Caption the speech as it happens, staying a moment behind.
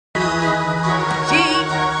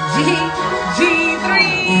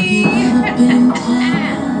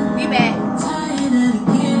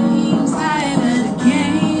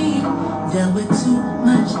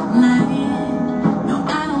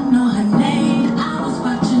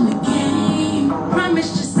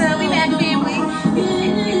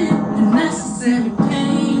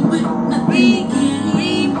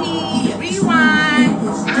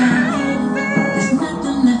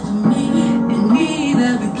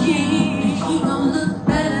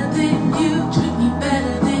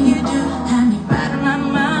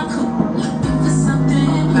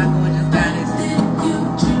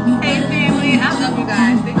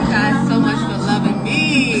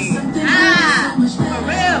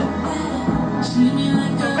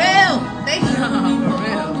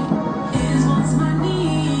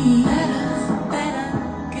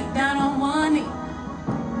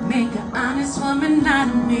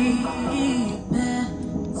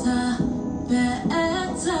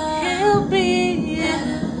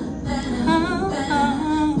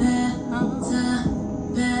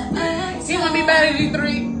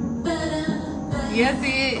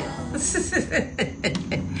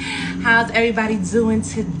How's everybody doing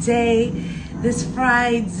today? This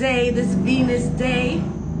Friday, this Venus day.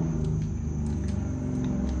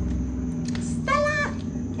 Stella!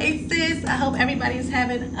 Hey sis, I hope everybody is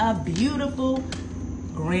having a beautiful,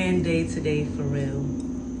 grand day today for real.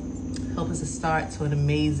 Hope it's a start to an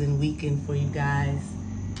amazing weekend for you guys.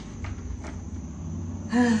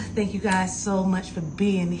 Thank you guys so much for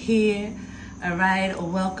being here. All right,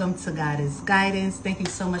 welcome to Guidance. Thank you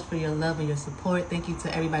so much for your love and your support. Thank you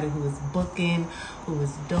to everybody who is booking, who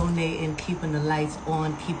is donating, keeping the lights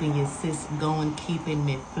on, keeping your sis going, keeping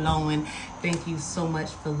it flowing. Thank you so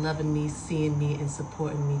much for loving me, seeing me, and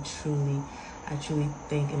supporting me. Truly, I truly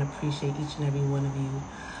thank and appreciate each and every one of you.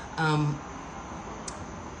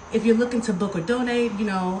 If you're looking to book or donate, you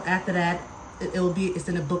know, after that, it's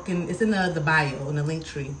in the booking, it's in the bio, in the link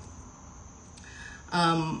tree.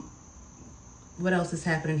 What else is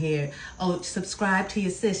happening here? Oh, subscribe to your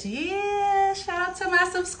sis. Yeah, shout out to my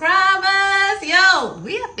subscribers. Yo,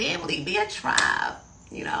 we a family, we a tribe.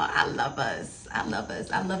 You know, I love us. I love us.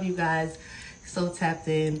 I love you guys. So tapped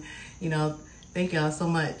in. You know, thank y'all so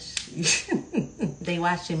much. They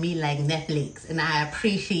watching me like Netflix, and I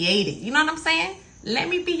appreciate it. You know what I'm saying? Let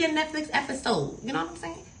me be your Netflix episode. You know what I'm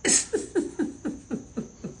saying?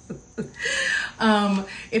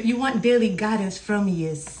 If you want daily guidance from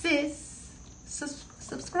your sis,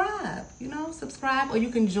 subscribe, you know, subscribe, or you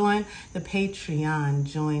can join the Patreon,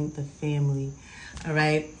 join the family. All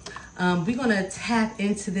right. We're going to tap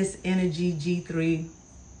into this energy, G3.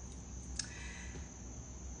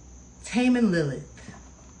 Taming Lilith.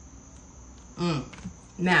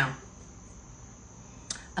 Now,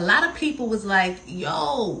 a lot of people was like,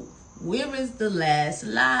 yo, where is the last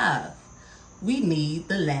live? We need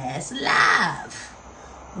the last live.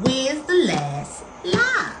 Where's the last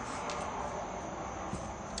live?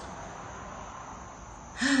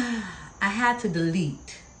 I had to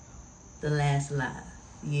delete the last live.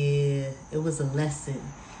 Yeah, it was a lesson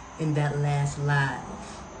in that last live,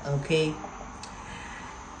 okay?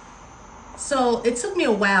 So it took me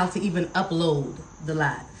a while to even upload the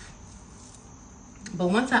live. But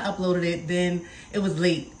once I uploaded it, then it was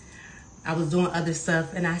late. I was doing other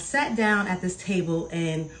stuff, and I sat down at this table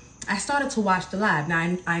and I started to watch the live.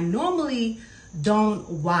 Now, I normally don't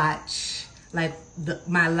watch like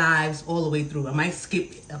my lives all the way through. I might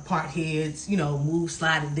skip a part here, it's, you know, move,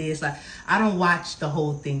 slide it there. Like, I don't watch the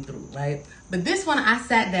whole thing through, right? But this one, I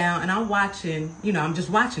sat down and I'm watching, you know, I'm just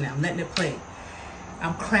watching it. I'm letting it play.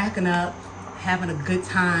 I'm cracking up, having a good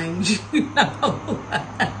time, you know.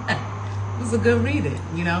 It was a good reading,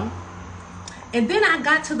 you know. And then I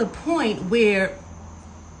got to the point where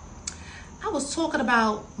I was talking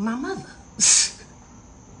about my mother.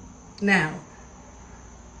 Now,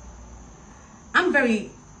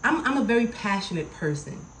 I'm a very passionate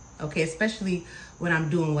person, okay? Especially when I'm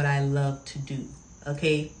doing what I love to do,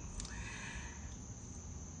 okay?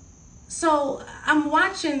 So I'm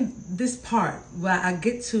watching this part where I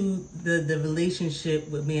get to the relationship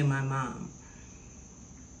with me and my mom.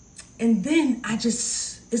 And then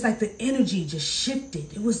it's like the energy just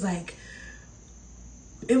shifted. It was like,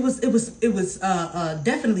 it was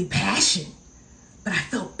definitely passion, but I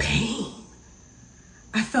felt pain.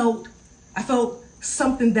 I felt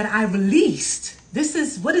something that I released.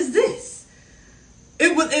 What is this?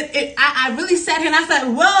 I really sat here and I said,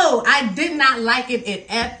 whoa, I did not like it. It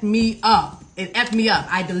effed me up.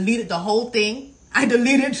 I deleted the whole thing. I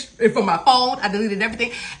deleted it from my phone. I deleted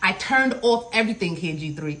everything. I turned off everything here,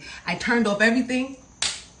 G3. I turned off everything.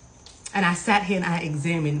 And I sat here and I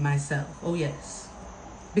examined myself. Oh, yes.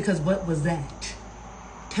 Because what was that?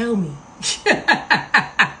 Tell me.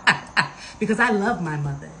 Because I love my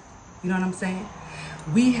mother. You know what I'm saying?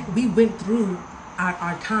 We went through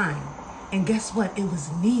our time. And guess what? It was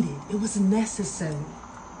needed. It was necessary.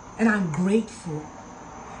 And I'm grateful.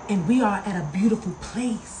 And we are at a beautiful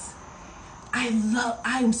place. I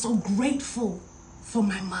am so grateful for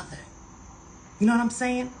my mother. You know what I'm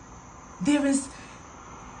saying?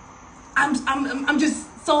 I'm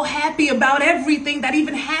just so happy about everything that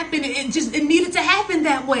even happened. It needed to happen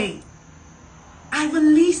that way. I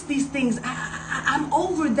released these things. I'm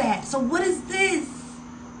over that. So what is this?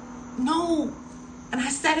 No. And I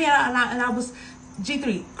sat here and I was,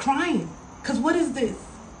 G3, crying. Because what is this?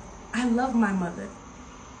 I love my mother.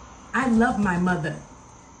 I love my mother.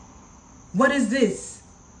 What is this?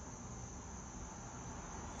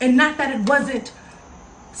 And not that it wasn't.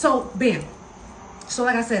 So, bam. So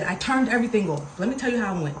like I said, I turned everything off. Let me tell you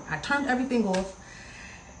how it went. I turned everything off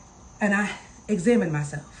and I examined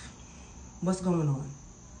myself. What's going on?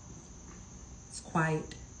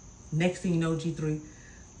 quiet. Next thing you know, G3,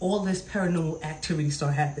 all this paranormal activity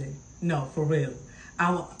started happening. No, for real.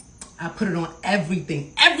 I put it on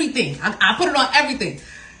everything. Everything. I put it on everything.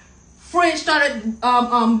 Fridge started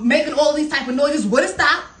making all these type of noises. Would it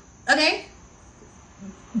stop? Okay.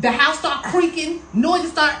 The house start creaking.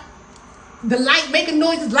 Noises start. The light making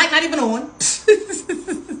noises. Light not even on.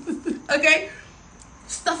 Okay.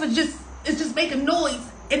 Stuff is just making noise.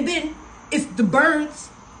 And then it's the birds.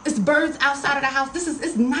 It's birds outside of the house.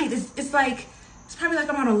 It's night. It's like, it's probably like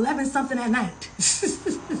around 11 something at night.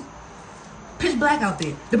 Pitch black out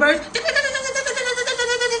there. The birds.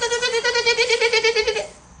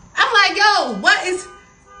 I'm like, yo, what is...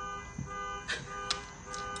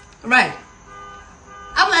 Right.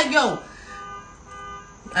 I'm like, yo.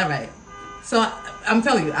 All right. So I'm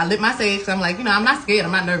telling you, I lit my sage. I'm like, I'm not scared.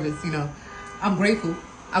 I'm not nervous. I'm grateful.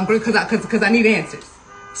 I'm grateful because I need answers.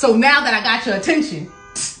 So now that I got your attention,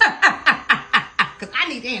 because I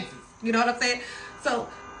need answers. You know what I'm saying? So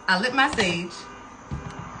I lit my sage.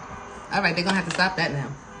 All right, they're going to have to stop that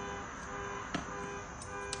now.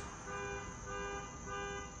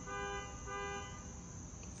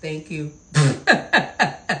 Thank you.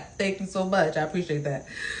 Thank you so much. I appreciate that.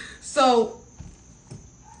 So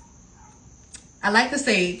I light the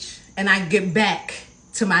sage and I get back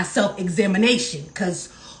to my self-examination because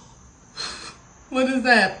what is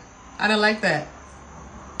that? I don't like that.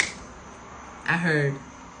 I heard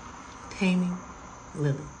Taming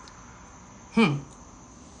Lilith.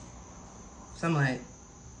 So I'm like,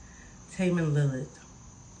 Taming Lilith.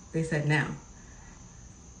 They said, now,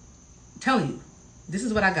 tell you, this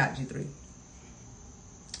is what I got, G3.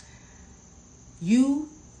 You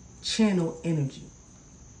channel energy.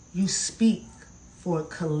 You speak for a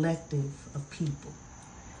collective of people.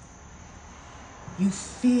 You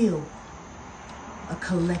feel a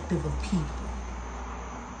collective of people.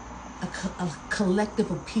 A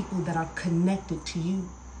collective of people that are connected to you,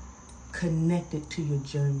 connected to your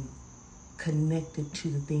journey, connected to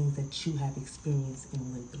the things that you have experienced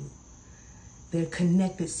and went through. They're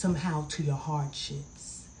connected somehow to your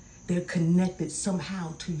hardships. They're connected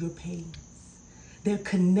somehow to your pains. They're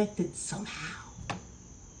connected somehow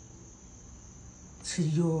to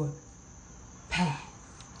your path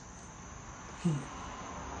here.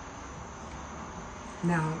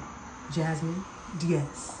 Now, Jasmine,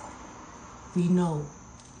 yes, we know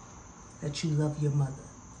that you love your mother.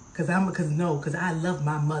 Because I love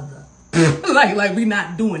my mother. like we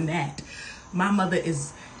not doing that. My mother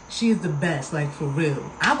she is the best, like for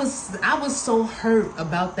real. I was so hurt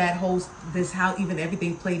about that whole, how even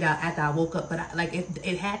everything played out after I woke up, but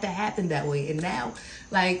it had to happen that way. And now,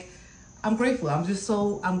 like, I'm grateful.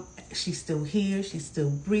 She's still here. She's still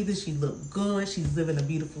breathing. She looked good. She's living a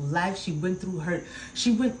beautiful life. She went through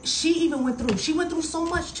she went through so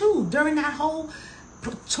much too during that whole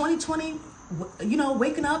 2020,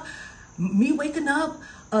 waking up,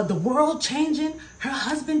 the world changing, her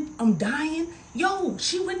husband dying. Yo,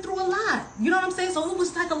 she went through a lot. You know what I'm saying? So it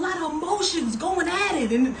was like a lot of emotions going at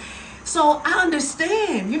it. And so I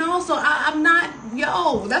understand, so I'm not,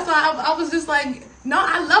 that's why I was just like, no,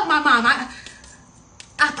 I love my mom.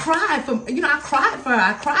 I cried for, I cried for her.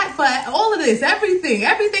 I cried for all of this, everything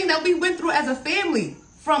that we went through as a family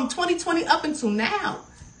from 2020 up until now,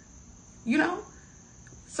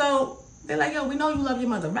 So they're like, yo, we know you love your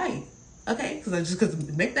mother, right? Okay,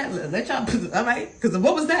 because make that, let y'all, all right? Because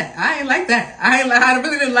what was that? I ain't like that. I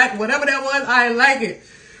really didn't like whatever that was. I ain't like it.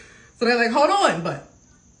 So they're like, hold on, but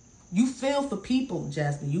you feel for people,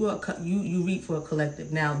 Jasmine. You read for a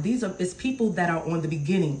collective. Now, it's people that are on the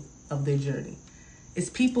beginning of their journey.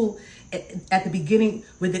 It's people at the beginning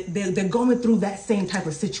where they're going through that same type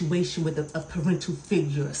of situation with a parental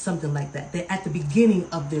figure or something like that. They're at the beginning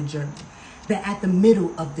of their journey. They're at the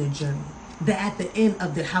middle of their journey. They're at the end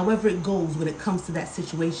of however it goes when it comes to that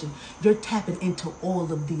situation. You're tapping into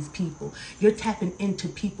all of these people. You're tapping into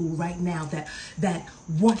people right now that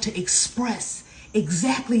want to express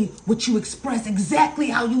exactly what you express, exactly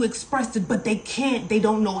how you expressed it, but they can't. They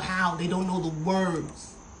don't know how. They don't know the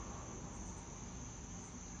words.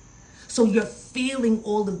 So you're feeling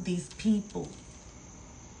all of these people.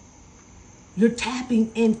 You're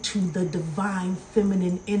tapping into the divine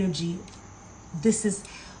feminine energy. This is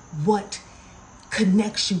what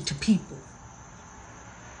connects you to people.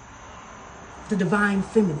 The divine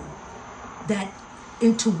feminine, that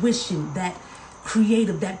intuition, that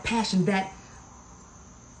creative, that passion, that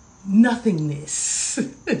nothingness,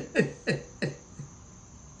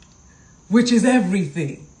 which is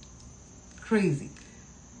everything. Crazy.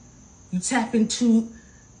 You tap into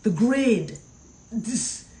the grid.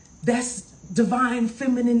 That's divine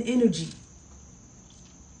feminine energy.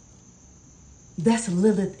 That's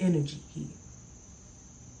Lilith energy here.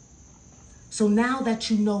 So now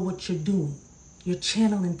that you know what you're doing, you're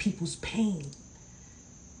channeling people's pain.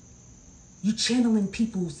 You're channeling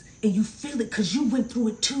people's, and you feel it because you went through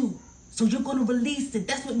it too. So you're going to release it.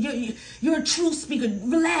 That's what you're a true speaker.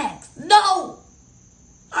 Relax. No.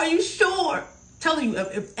 Are you sure? Telling you,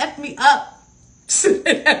 if F me up,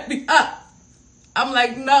 F me up. I'm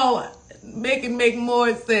like, no, make it make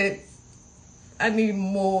more sense. I need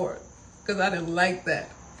more because I didn't like that.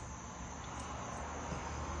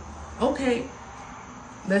 Okay,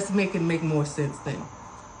 let's make it make more sense then.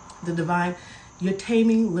 The divine, you're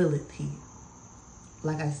taming Lilith here.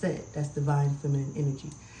 Like I said, that's divine feminine energy.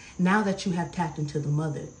 Now that you have tapped into the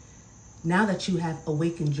mother, now that you have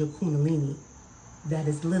awakened your kundalini, that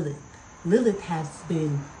is Lilith. Lilith has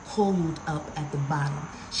been pulled up at the bottom.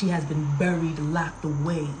 She has been buried, locked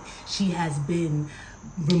away. She has been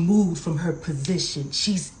removed from her position.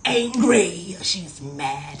 She's angry. She's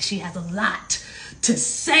mad. She has a lot to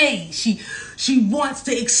say. She wants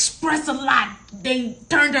to express a lot.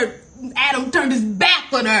 Adam turned his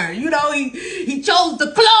back on her. You know, he chose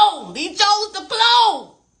the clone. He chose the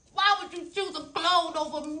clone. Why would you choose a clone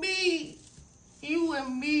over me? You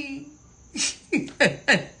and me.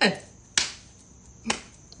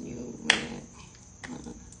 You, man.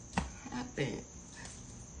 What happened?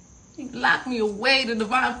 You locked me away. The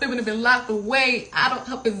divine feminine been locked away out of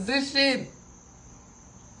her position.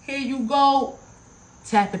 Here you go.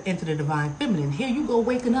 Tapping into the divine feminine. Here you go,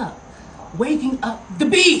 waking up. Waking up the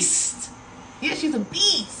beast. Yeah, she's a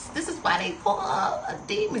beast. This is why they call her a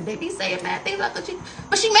demon. They be saying bad things like that.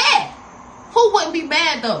 But she mad. Who wouldn't be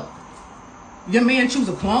mad though? Your man choose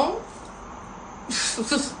a clone?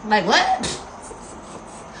 Like what?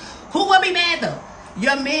 Who would be mad though?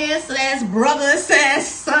 Your man / brother /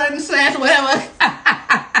 son / whatever.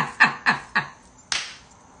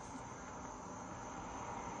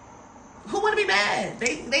 Who would be mad?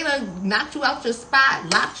 They done knocked you out your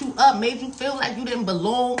spot, locked you up, made you feel like you didn't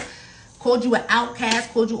belong, called you an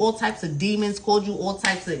outcast, called you all types of demons, called you all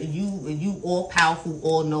types of you all powerful,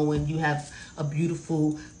 all knowing. You have a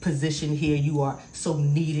beautiful position here. You are so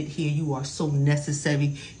needed here. You are so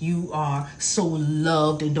necessary. You are so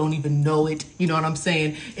loved and don't even know it. You know what I'm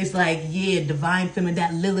saying? It's like, yeah, divine feminine,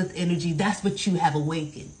 that Lilith energy, that's what you have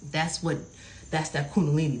awakened. That's that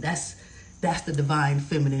kundalini. That's the divine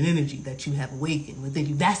feminine energy that you have awakened within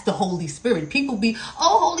you. That's the Holy Spirit. People be,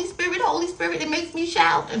 oh, Holy Spirit, it makes me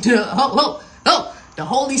shout. Oh, the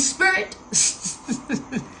Holy Spirit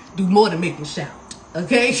do more than make you shout.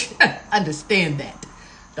 Okay? Understand that.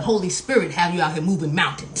 The Holy Spirit have you out here moving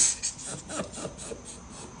mountains.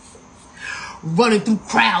 Running through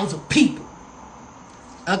crowds of people.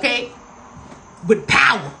 Okay? With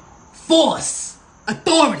power, force,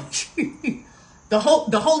 authority. The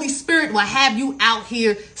Holy Spirit will have you out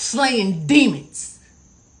here slaying demons.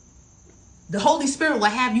 The Holy Spirit will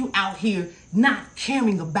have you out here not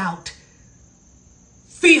caring about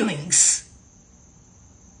feelings.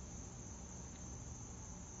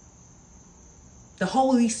 The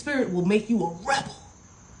Holy Spirit will make you a rebel.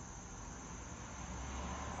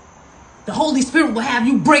 The Holy Spirit will have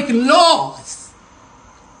you breaking laws.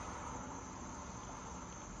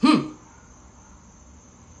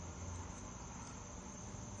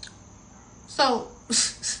 So,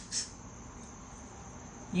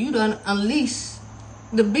 you done unleash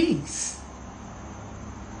the beast.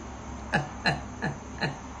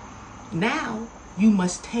 Now, you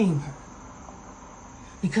must tame her.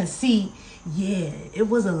 Because, see, yeah, it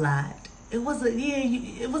was a lot. It was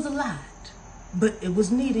a lot. But it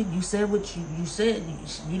was needed. You said what you said,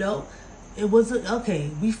 you know. It was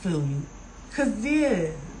okay, we feel you. Because,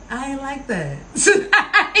 yeah, I ain't like that.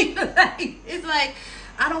 It's like,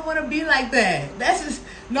 I don't want to be like that. That's just,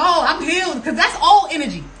 no, I'm healed. Because that's all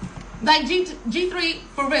energy. Like G3,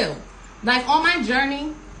 for real. Like on my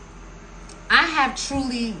journey, I have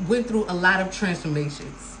truly went through a lot of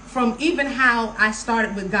transformations. From even how I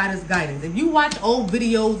started with Guidance. If you watch old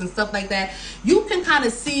videos and stuff like that, you can kind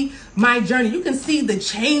of see my journey. You can see the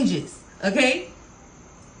changes, okay?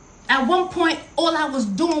 At one point, all I was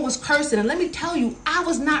doing was cursing. And let me tell you, I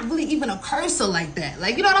was not really even a cursor like that.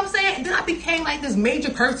 Like, you know what I'm saying? Then I became like this major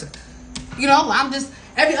cursor. You know, I'm just,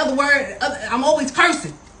 every other word, I'm always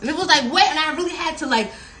cursing. And it was like, wait, and I really had to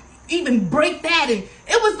like even break that. And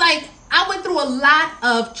it was like, I went through a lot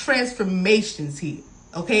of transformations here.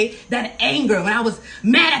 Okay, that anger when I was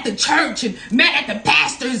mad at the church and mad at the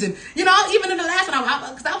pastors, and you know, even in the last one,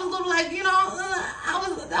 because I was a little like, you know, I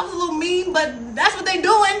was a little mean, but that's what they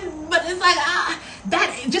doing. But it's like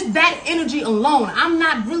that energy alone, I'm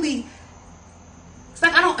not really. It's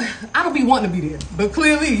like I don't be wanting to be there, but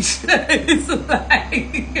clearly it's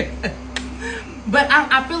like. But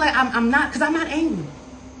I feel like I'm not, because I'm not angry.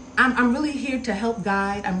 I'm really here to help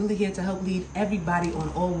guide. I'm really here to help lead everybody on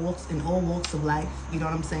all walks, in all walks of life. You know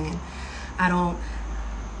what I'm saying? I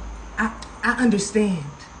understand.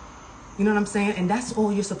 You know what I'm saying? And that's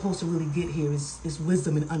all you're supposed to really get here is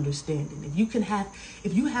wisdom and understanding.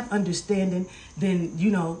 If you have understanding, then,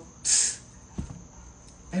 you know,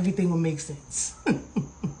 everything will make sense.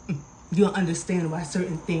 You'll understand why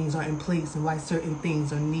certain things are in place and why certain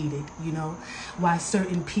things are needed, you know, why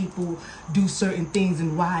certain people do certain things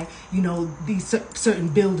and why, you know, these certain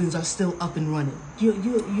buildings are still up and running.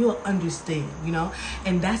 You'll understand, you know,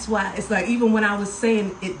 and that's why it's like, even when I was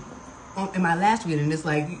saying it in my last reading, it's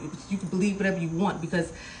like, you can believe whatever you want,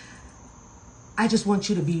 because I just want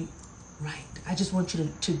you to be right. I just want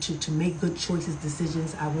you to make good choices,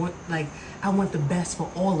 decisions. I want the best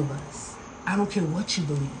for all of us. I don't care what you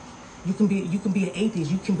believe. You can be an atheist.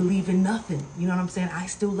 You can believe in nothing. You know what I'm saying? I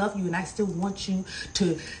still love you, and I still want you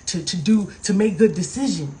to make good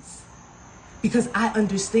decisions, because I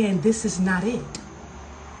understand this is not it.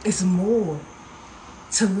 It's more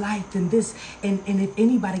to life than this. And if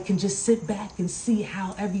anybody can just sit back and see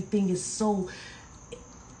how everything is so,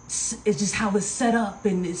 it's just how it's set up,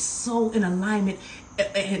 and it's so in alignment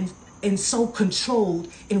and so controlled,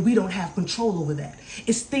 and we don't have control over that.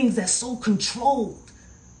 It's things that's so controlled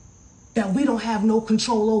that we don't have no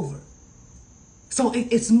control over. So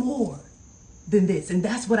it's more than this. And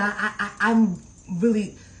that's what I'm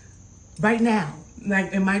really, right now,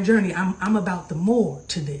 like in my journey, I'm about the more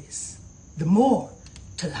to this, the more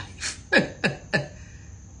to life.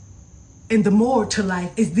 And the more to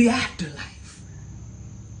life is the afterlife.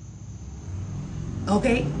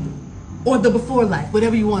 Okay? Or the before life,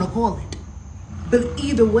 whatever you want to call it. But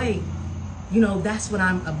either way, you know, that's what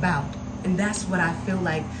I'm about. And that's what I feel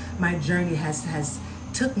like my journey has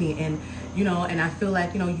took me. And, you know, and I feel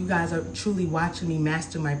like, you know, you guys are truly watching me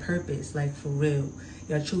master my purpose, like for real.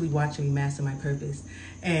 You're truly watching me master my purpose.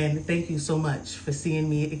 And thank you so much for seeing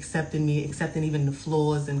me, accepting even the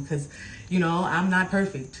flaws. And because, you know, I'm not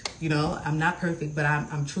perfect, you know, I'm not perfect, but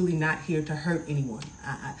I'm truly not here to hurt anyone.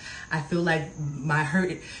 I feel like my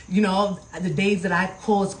hurt, you know, the days that I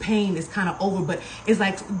cause pain is kind of over, but it's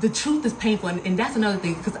like the truth is painful. And that's another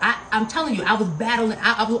thing, because I'm telling you, I was battling.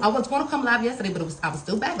 I was going to come live yesterday, but I was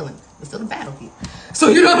still battling. It's still a battle here. So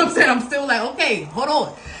you know what I'm saying? I'm still like, okay, hold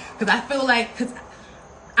on. Because I feel like,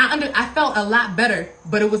 I felt a lot better,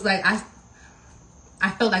 but it was like, I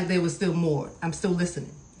felt like there was still more. I'm still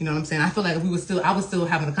listening. You know what I'm saying? I feel like I was still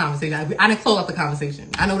having a conversation. I didn't close out the conversation.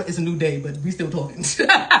 I know it's a new day, but we still talking. You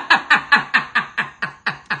know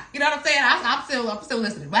what I'm saying? I'm still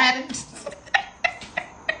listening. What happened?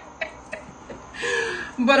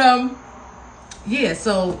 But yeah.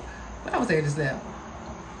 So what I was saying just now,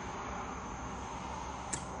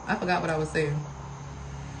 I forgot what I was saying.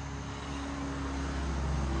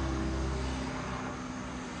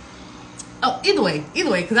 Oh, either way,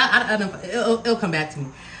 because I don't know, it'll come back to me.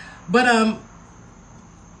 But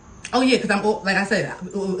oh yeah, because like I said,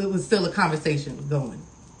 it was still a conversation going.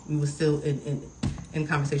 We were still in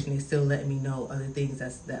conversation. They still letting me know other things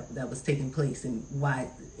that was taking place and why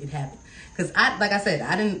it happened. Because like I said,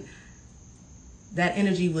 that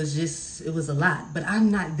energy was just, it was a lot. But I'm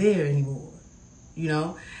not there anymore, you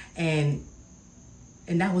know, and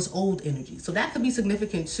that was old energy. So that could be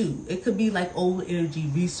significant too. It could be like old energy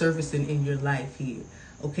resurfacing in your life here.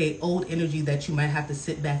 Okay, old energy that you might have to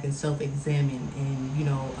sit back and self-examine and, you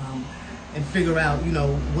know, and figure out, you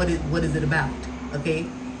know, what is it about? Okay,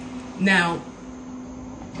 now,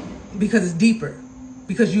 because it's deeper,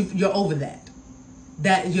 because you're over that.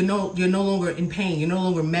 That you're no longer in pain. You're no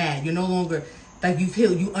longer mad. You're no longer like you've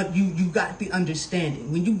healed. You got the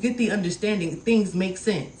understanding. When you get the understanding, things make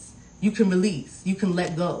sense. You can release, you can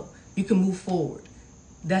let go, you can move forward.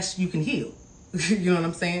 You can heal. You know what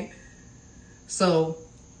I'm saying? So,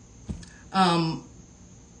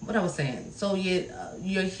 what I was saying. So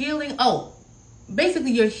you're healing. Oh, basically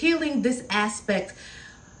you're healing this aspect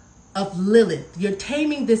of Lilith. You're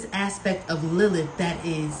taming this aspect of Lilith that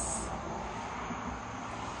is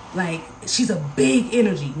like, she's a big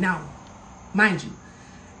energy. Now, mind you,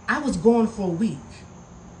 I was gone for a week.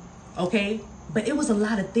 Okay? But it was a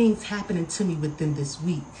lot of things happening to me within this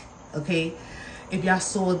week, okay? If y'all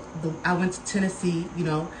saw, I went to Tennessee, you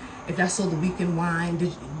know, if y'all saw the weekend wine,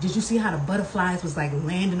 did you see how the butterflies was like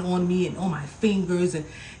landing on me and on my fingers? And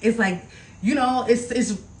it's like, you know, it's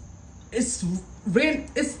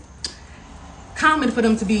common for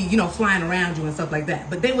them to be, you know, flying around you and stuff like that.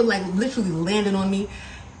 But they were like literally landing on me.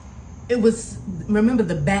 It was, remember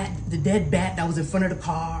the dead bat that was in front of the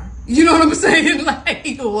car? You know what I'm saying?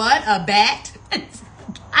 Like, what? A bat?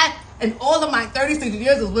 In all of my 36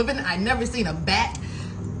 years of living, I never seen a bat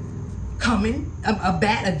coming,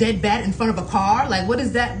 a dead bat in front of a car. Like, what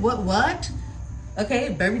is that? What? Okay,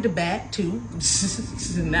 buried the bat too.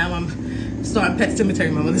 Now I'm starting Pet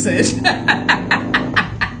Cemetery, my mother said.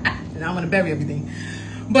 And I want to bury everything.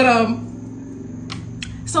 But, and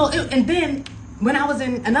then when I was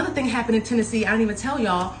in, another thing happened in Tennessee, I didn't even tell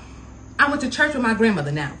y'all. I went to church with my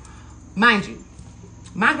grandmother. Now, mind you,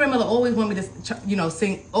 my grandmother always wanted me to,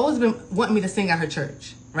 sing, always been wanting me to sing at her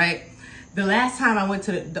church, right? The last time I went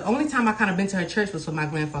to, the only time I kind of been to her church was for my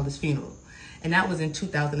grandfather's funeral. And that was in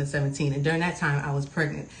 2017. And during that time, I was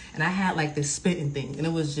pregnant. And I had like this spitting thing. And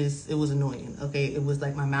it was annoying, okay? It was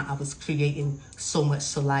like my mouth, I was creating so much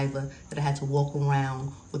saliva that I had to walk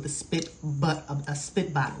around with a spit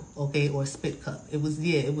bottle, okay? Or a spit cup. It was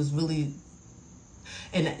really,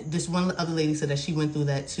 and this one other lady said that she went through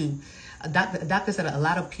that too. A doctor said a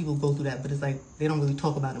lot of people go through that, but it's like, they don't really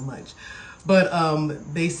talk about it much. But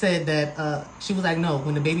they said that, she was like, no,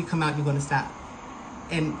 when the baby come out, you're going to stop.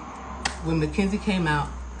 And when Mackenzie came out,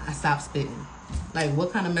 I stopped spitting. Like,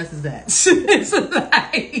 what kind of mess is that? It's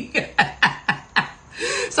like,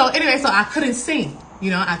 so anyway, so I couldn't sing.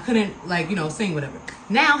 I couldn't sing whatever.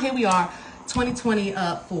 Now here we are,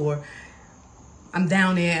 2024. I'm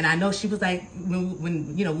down there, and I know she was like,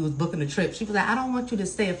 when we was booking the trip, she was like, I don't want you to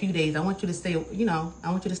stay a few days. I want you to stay, I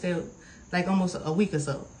want you to stay like almost a week or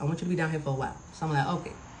so. I want you to be down here for a while. So I'm like,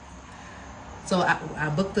 okay. So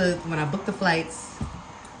when I booked the flights,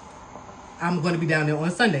 I'm going to be down there on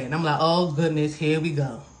Sunday. And I'm like, oh, goodness, here we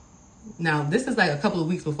go. Now, this is like a couple of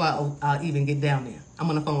weeks before I'll even get down there. I'm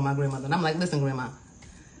on the phone with my grandmother. And I'm like, listen, Grandma,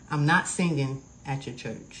 I'm not singing at your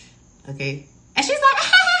church, okay? And she's like,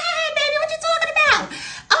 baby, what you talking about?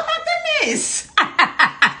 Oh, my goodness.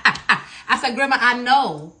 I said, Grandma, I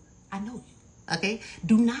know you, okay?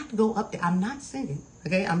 Do not go up there. I'm not singing,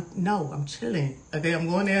 okay? I'm chilling, okay? I'm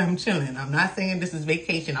going there, I'm chilling. I'm not singing, this is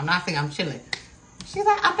vacation. I'm not singing, I'm chilling. She's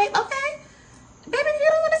like, okay. Baby, if you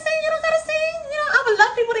don't want to sing, you don't got to sing. I would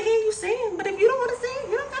love people to hear you sing. But if you don't want to sing,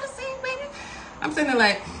 you don't got to sing, baby. I'm sitting there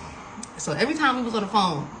like, so every time we was on the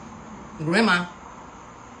phone, Grandma,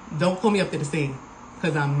 don't pull me up there to sing.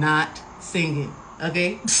 Because I'm not singing,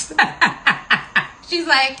 okay? She's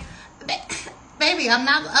like, baby, I'm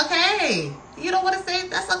not, okay. You don't want to sing?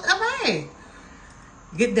 That's okay.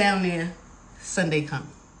 Get down there, Sunday come.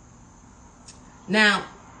 Now,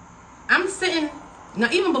 I'm sitting, now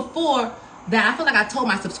even before that, I feel like I told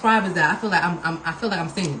my subscribers that I feel like I'm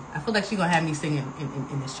singing. I feel like she's gonna have me singing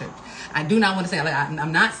in this church. I do not want to sing.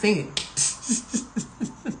 I'm not singing.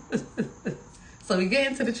 So we get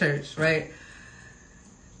into the church, right?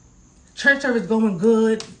 Church service going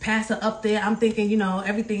good. Pastor up there. I'm thinking,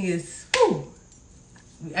 everything is,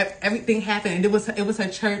 everything happened. And it was her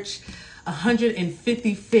church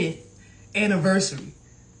 155th anniversary.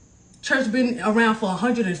 Church been around for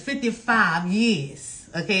 155 years,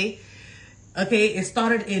 okay? Okay, it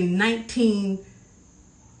started in 18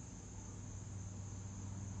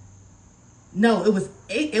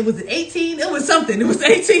 something.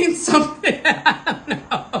 I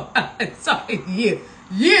don't know. Sorry,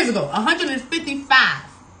 years ago, 155,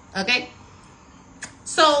 okay?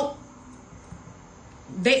 So,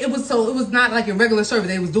 it was not like a regular service.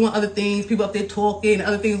 They was doing other things, people up there talking,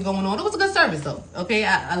 other things going on. It was a good service though, okay?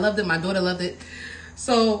 I loved it, my daughter loved it.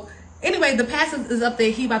 So, anyway, the pastor is up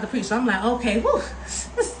there, he about to preach. So I'm like, okay, whew.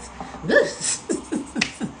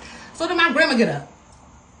 So then my grandma get up.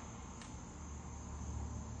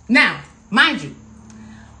 Now, mind you,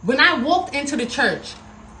 when I walked into the church,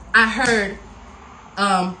 I heard,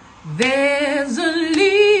 there's a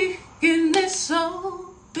leak in this soul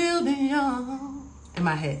building, y'all. In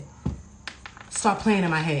my head. Start playing in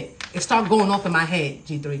my head. It start going off in my head,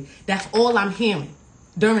 G3. That's all I'm hearing.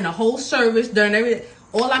 During the whole service, during everything,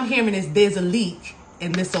 all I'm hearing is there's a leak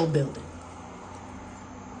in this old building.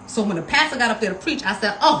 So when the pastor got up there to preach, I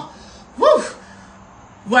said, oh, whew.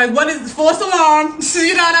 Like, what is false alarm?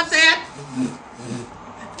 You know what I'm saying?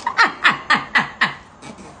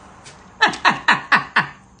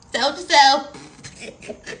 Tell yourself.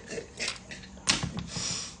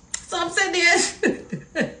 So I'm sitting there.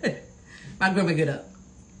 My grandma get up.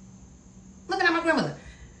 Looking at my grandmother.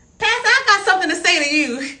 Pastor, I got something to say to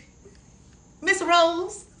you. Miss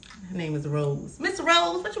Rose. Her name is Rose. Miss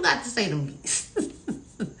Rose, what you got to say to me?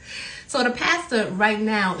 So the pastor right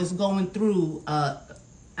now is going through,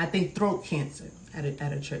 I think, throat cancer at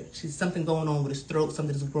a church. There's something going on with his throat.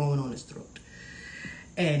 Something is growing on his throat.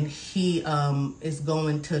 And he is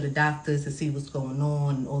going to the doctors to see what's going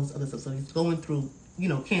on and all this other stuff. So he's going through,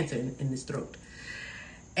 cancer in his throat.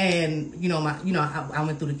 And, I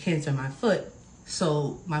went through the cancer in my foot.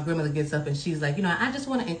 So my grandmother gets up and she's like, I just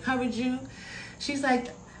want to encourage you. She's like,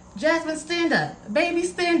 Jasmine, stand up. Baby,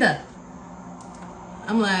 stand up.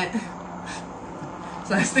 I'm like,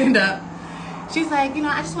 so I stand up. She's like,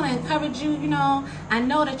 I just want to encourage you, I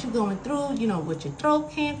know that you're going through, with your throat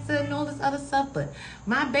cancer and all this other stuff, but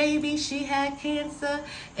my baby, she had cancer,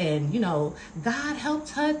 and, God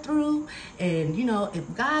helped her through, and,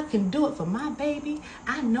 if God can do it for my baby,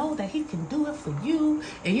 I know that he can do it for you,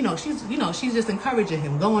 and, she's just encouraging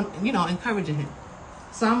him, encouraging him.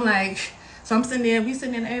 So I'm like, we sitting there,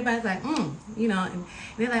 and everybody's like, and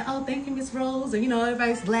they're like, oh, thank you, Miss Rose, and,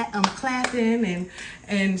 everybody's clapping,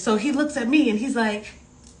 and so he looks at me, and he's like,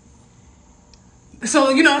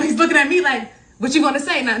 so, he's looking at me like, what you gonna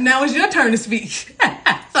say? Now it's your turn to speak. So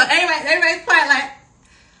everybody's quiet, like,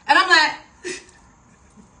 and I'm like,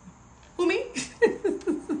 who, me?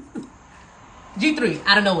 G3,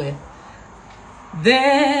 out of nowhere.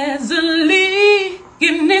 There's a leak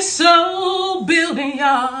in this soul building,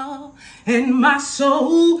 y'all. And my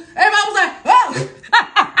soul. Everybody was like, oh.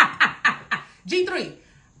 G3,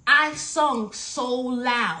 I sung so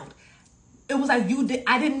loud. It was like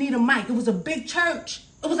I didn't need a mic. It was a big church.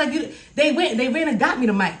 It was like they ran and got me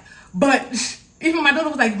the mic. But even my daughter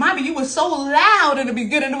was like, Mommy, you were so loud in the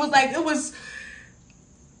beginning. It was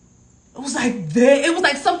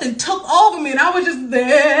like something took over me, and I was just,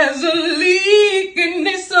 there's a leak in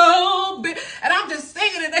this soul, and I'm just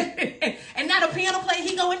singing it, and now the piano player,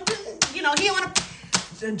 he going, he want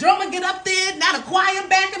the drummer get up there, now the choir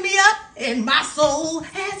backing me up, and my soul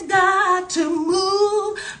has got to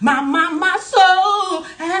move, my soul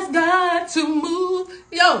has got to move,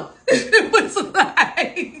 yo, it was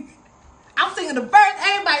like, I'm singing the verse,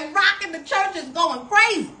 everybody rocking, the church is going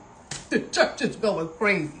crazy, the church is going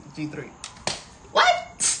crazy. G3. What?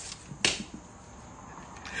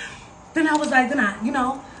 Then I was like,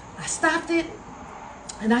 I stopped it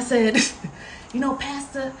and I said,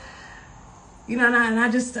 Pastor, and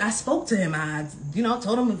I spoke to him. I,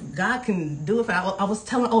 told him if God can do it. I was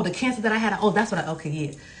telling, the cancer that I had.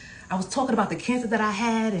 I was talking about the cancer that I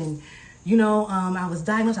had, and I was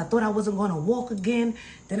diagnosed. I thought I wasn't going to walk again.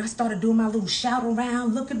 Then I started doing my little shout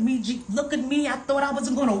around. Look at me, look at me. I thought I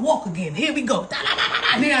wasn't going to walk again. Here we go.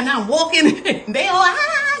 Now I'm walking. They all,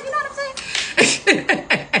 you know what I'm saying?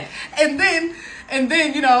 and then,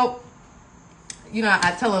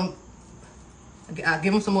 I tell them, I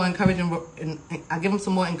give them some more encouraging,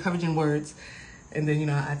 words, and then,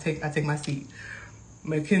 I take my seat.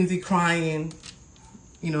 Mackenzie crying.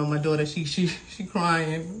 My daughter, she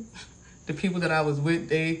crying. The people that I was with,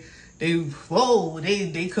 they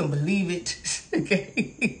couldn't believe it.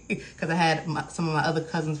 Okay, because I had some of my other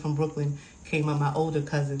cousins from Brooklyn came up, my older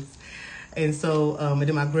cousins, and so and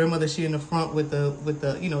then my grandmother, she in the front with the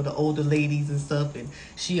the older ladies and stuff, and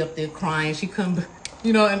she up there crying. She couldn't,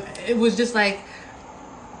 and it was just like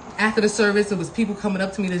after the service, it was people coming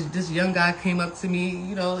up to me. This young guy came up to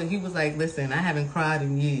me, and he was like, "Listen, I haven't cried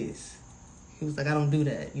in years." He was like, "I don't do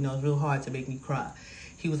that. It's real hard to make me cry."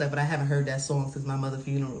 He was like, "But I haven't heard that song since my mother's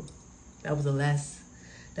funeral. That was the last,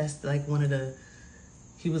 that's like one of the,"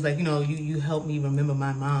 he was like, you helped me remember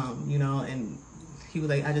my mom, and he was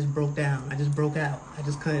like, I just broke down. I just broke out. I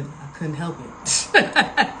couldn't help it.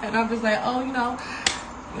 And I'm just like,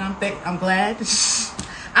 I'm glad.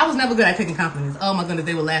 I was never good at taking compliments. Oh my goodness,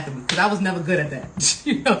 they were laughing at me because I was never good at that.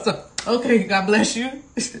 So, okay, God bless you.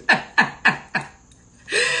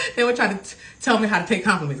 They were trying to tell me how to take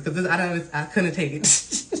compliments because I couldn't take it.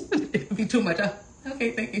 It'd be too much.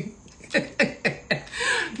 Okay, thank you.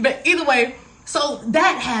 But either way, so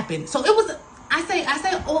that happened. So it was, I say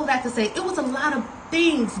all that to say, it was a lot of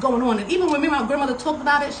things going on. And even when me and my grandmother talked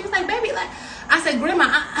about it, she was like, baby, like, I said, Grandma,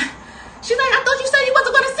 she's like, I thought you said you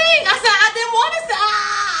wasn't going to sing. I said, I didn't want to sing.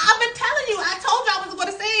 I've been telling you. I told you I wasn't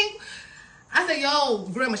going to sing. I said, yo,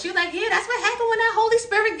 Grandma. She was like, yeah, that's what happened when that Holy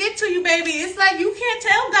Spirit get to you, baby. It's like, you can't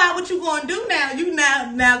tell God what you going to do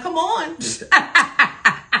now. Now, come on.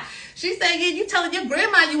 She said, yeah, you telling your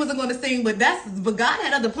grandma you wasn't going to sing, but God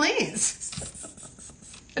had other plans.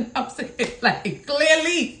 And I'm saying, like,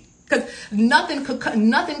 clearly, because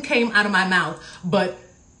nothing came out of my mouth, but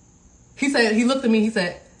he looked at me, he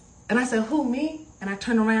said, and I said, who, me? And I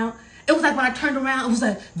turned around. It was like when I turned around, it was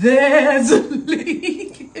like, there's a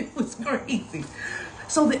leak. It was crazy.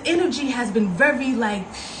 So the energy has been very, like,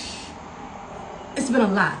 it's been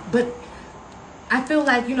a lot, but I feel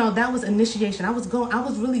like, that was initiation. I was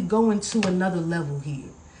really going to another level here.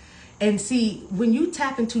 And see, when you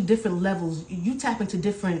tap into different levels, you tap into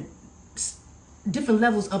different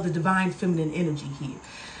levels of the divine feminine energy here.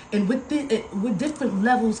 And with different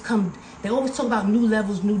levels come, they always talk about new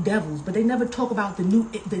levels, new devils, but they never talk about the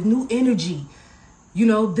new energy You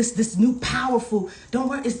know, this new powerful, don't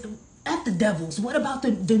worry, it's at the devils. What about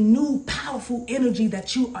the new powerful energy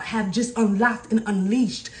that you have just unlocked and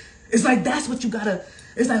unleashed? It's like, that's what you gotta,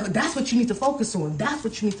 it's like, that's what you need to focus on. That's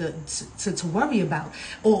what you need to worry about.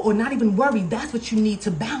 Or not even worry. That's what you need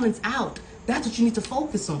to balance out. That's what you need to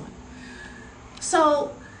focus on.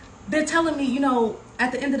 So they're telling me, you know,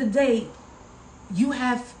 at the end of the day, you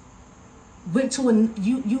have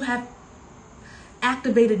you have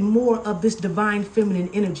activated more of this divine feminine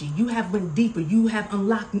energy. You have went deeper. You have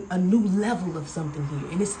unlocked a new level of something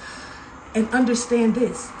here. And understand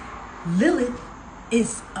this. Lilith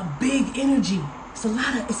is a big energy. It's a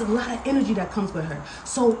lot of energy that comes with her.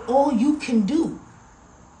 So all you can do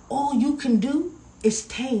is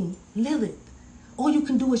tame Lilith. All you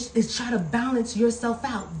can do is try to balance yourself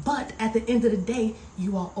out. But at the end of the day,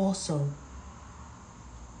 you are also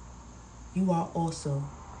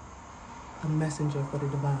a messenger for the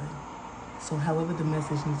divine. So however the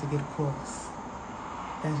message needs to get across,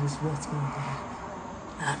 that's just what's going to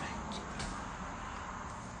happen.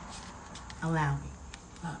 All right. Allow me.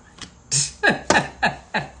 All right.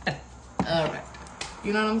 All right.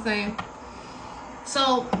 You know what I'm saying?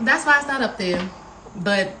 So that's why it's not up there.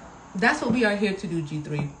 But that's what we are here to do,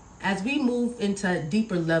 G3. As we move into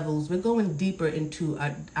deeper levels, we're going deeper into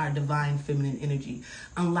our divine feminine energy,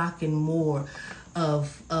 unlocking more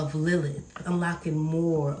of Lilith, unlocking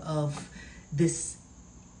more of this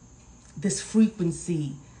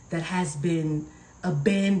frequency that has been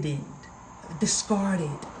abandoned,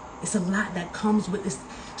 discarded. It's a lot that comes with this.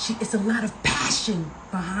 It's a lot of passion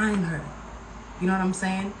behind her. You know what I'm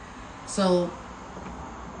saying? So,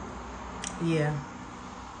 yeah.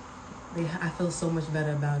 I feel so much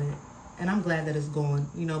better about it. And I'm glad that it's gone,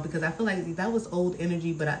 you know, because I feel like that was old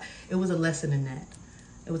energy, but it was a lesson in that.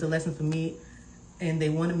 It was a lesson for me. And they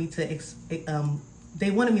wanted me to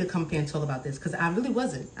come up here and talk about this, because I really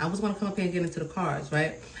wasn't. I was going to come up here and get into the cards,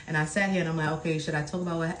 right? And I sat here and I'm like, okay, should I talk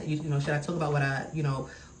about what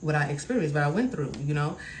I experienced, what I went through, you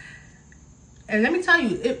know? And let me tell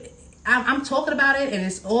you, I'm talking about it and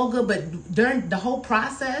it's all good, but during the whole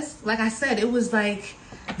process, like I said, it was like,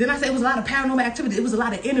 then I said it was a lot of paranormal activity. It was a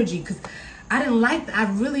lot of energy, because I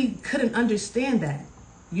really couldn't understand that,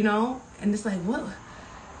 you know? And it's like, what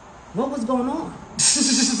was going on?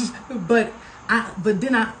 but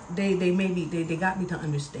then they made me, they got me to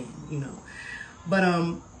understand, you know? But,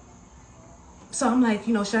 so I'm like,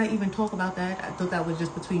 you know, should I even talk about that? I thought that was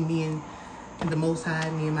just between me and the Most High,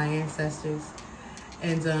 me and my ancestors.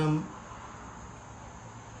 And,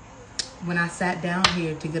 when I sat down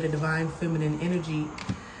here to get a divine feminine energy,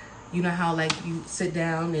 you know how like you sit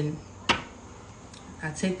down and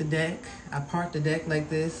I take the deck, I part the deck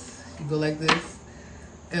like this, you go like this.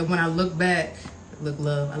 And when I look back, look,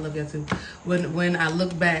 love, I love you too. When I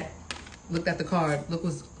look back, looked at the card, look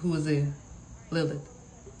who was in Lilith.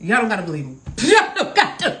 Y'all don't gotta believe me. Y'all don't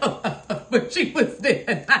gotta, but she was there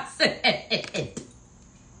and I said,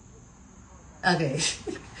 okay.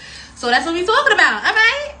 So that's what we talking about, all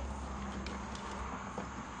right?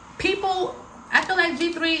 People, I feel like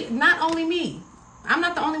G3, not only me. I'm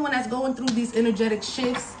not the only one that's going through these energetic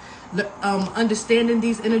shifts, understanding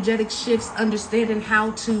these energetic shifts, understanding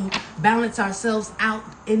how to balance ourselves out,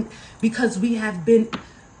 because we have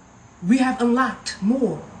unlocked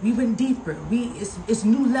more. We went deeper. It's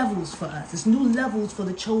new levels for us. It's new levels for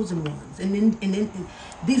the chosen ones. And in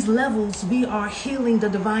these levels, we are healing the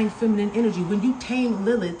divine feminine energy. When you tame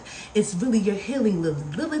Lilith, it's really you're healing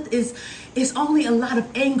Lilith. Lilith is only a lot of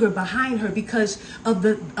anger behind her because of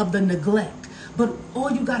the neglect. But all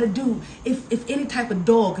you gotta do, if any type of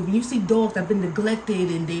dog, if you see dogs that have been neglected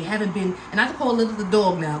and they haven't been, and I call Lilith a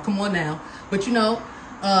dog now, come on now. But you know,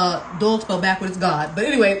 dog spelled backwards God. But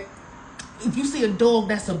anyway, if you see a dog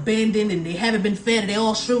that's abandoned and they haven't been fed, and they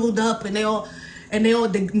all shriveled up and they all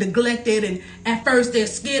neglected, and at first they're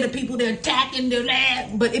scared of people, they're attacking, they're that.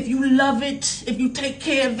 But if you love it, if you take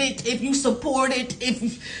care of it, if you support it,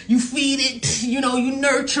 if you feed it, you know, you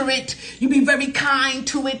nurture it, you be very kind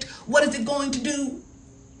to it, what is it going to do?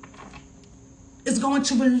 It's going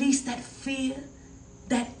to release that fear,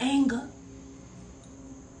 that anger.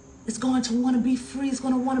 It's going to want to be free. It's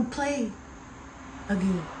going to want to play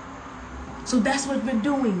again. So that's what we're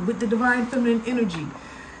doing with the divine feminine energy.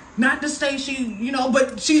 Not to say she, you know,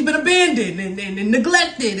 but she's been abandoned and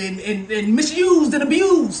neglected and misused and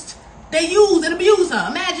abused. They use and abuse her.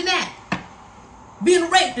 Imagine that. Being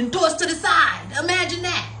raped and tossed to the side. Imagine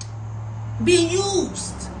that. Being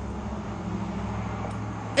used.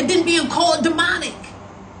 And then being called demonic.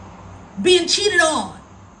 Being cheated on.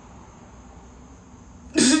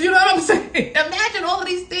 You know what I'm saying? Imagine all of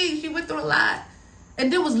these things. She went through a lot.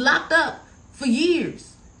 And then was locked up for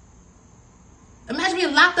years. Imagine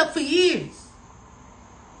being locked up for years.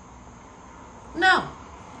 No.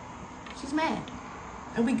 She's mad.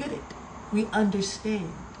 And we get it. We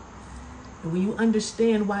understand. And when you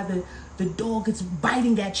understand why the dog is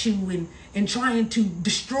biting at you and trying to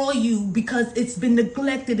destroy you because it's been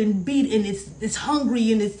neglected and beaten, it's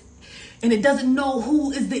hungry and it doesn't know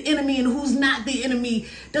who is the enemy and who's not the enemy,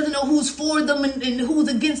 doesn't know who's for them and who's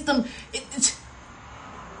against them. It's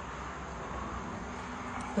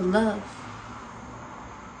the love.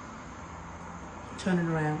 Turn it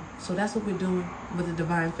around. So that's what we're doing with the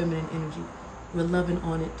divine feminine energy. We're loving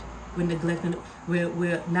on it. We're neglecting it.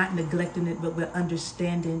 We're not neglecting it, but we're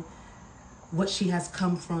understanding what she has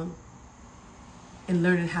come from and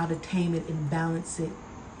learning how to tame it and balance it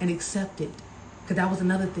and accept it. Because that was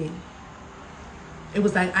another thing. It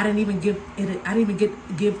was like I didn't even give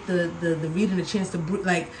the reading a chance to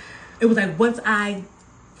like. It was like once I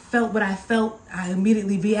felt what I felt, I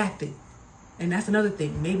immediately reacted. And that's another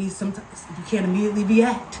thing. Maybe sometimes you can't immediately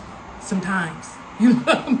react. Sometimes, you know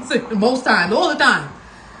what I'm saying? Most times, all the time.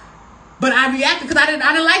 But I reacted because I didn't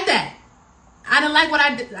like that. I didn't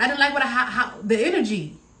like how the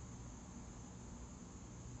energy.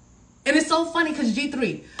 And it's so funny because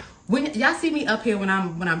G3, when y'all see me up here when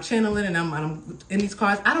I'm channeling and I'm in these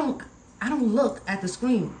cards, I don't look at the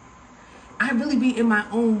screen. I really be in my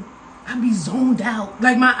own. I be zoned out.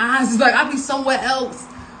 Like my eyes is like I be somewhere else.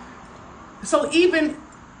 So even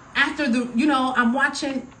after I'm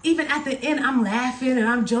watching, even at the end, I'm laughing and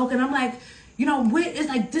I'm joking. I'm like, it's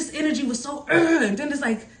like this energy was so and then it's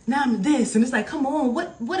like, now I'm this. And it's like, come on,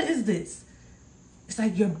 what is this? It's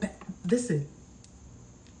like, listen,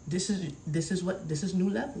 this is new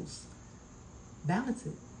levels. Balance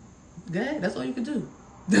it. Good. That's all you can do.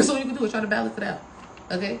 That's all you can do is try to balance it out.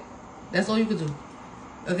 Okay? That's all you can do.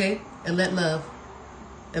 Okay? And let love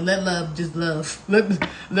just love.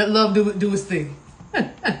 Let love do its thing.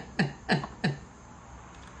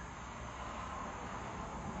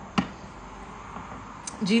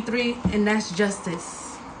 G3, and that's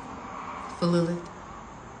justice for Lilith.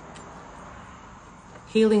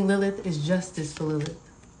 Healing Lilith is justice for Lilith.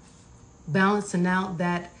 Balancing out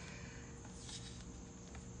that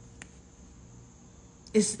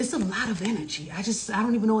it's a lot of energy. I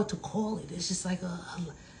don't even know what to call it. It's just like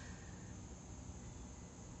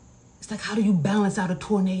it's like, how do you balance out a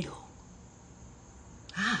tornado?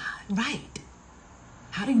 Right.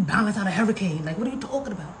 How do you balance out a hurricane? Like, what are you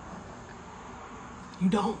talking about? You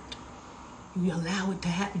don't. You allow it to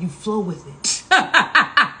happen. You flow with it.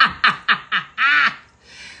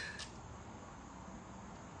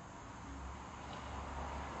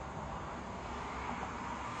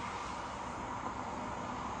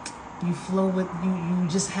 You flow with you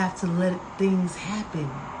just have to let things happen.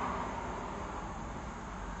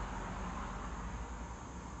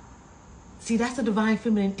 See, that's the divine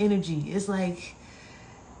feminine energy. It's like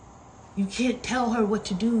you can't tell her what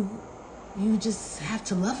to do. You just have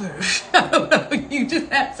to love her. You just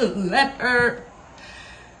have to let her.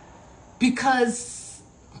 Because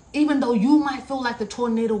even though you might feel like the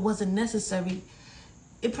tornado wasn't necessary,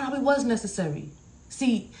 it probably was necessary.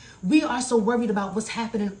 See, we are so worried about what's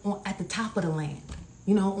happening at the top of the land.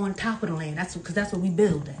 On top of the land. That's because that's what we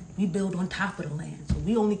build at. We build on top of the land. So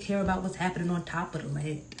we only care about what's happening on top of the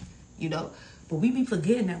land. But we be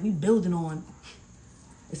forgetting that we building on.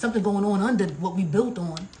 There's something going on under what we built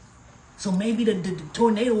on. So maybe the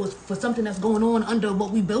tornado was for something that's going on under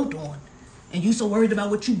what we built on. And you so worried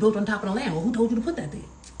about what you built on top of the land. Well, who told you to put that there?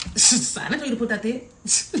 I didn't tell you to put that there.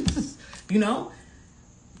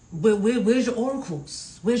 Where's your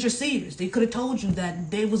oracles? Where's your seers? They could have told you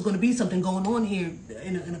that there was going to be something going on here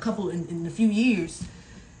in a few years.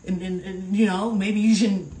 And maybe you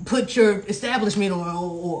shouldn't put your establishment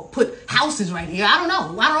or put houses right here. I don't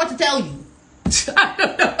know. I don't know what to tell you. I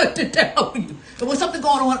don't know what to tell you. There was something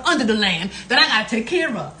going on under the land that I got to take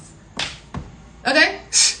care of. Okay?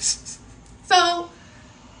 So,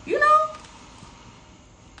 do you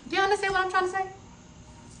understand what I'm trying to say?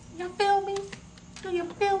 Y'all feel me? Do you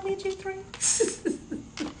feel me, G3?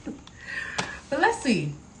 But let's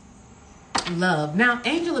see. Love. Now,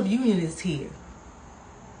 Angel of Union is here.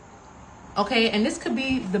 Okay, and this could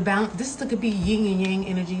be the balance. This could be yin and yang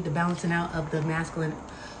energy, the balancing out of the masculine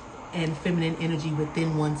and feminine energy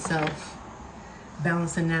within oneself,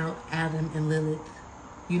 balancing out Adam and Lilith.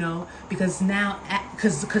 Because now,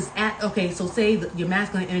 okay, so say your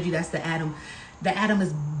masculine energy, that's the Adam. The Adam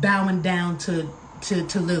is bowing down to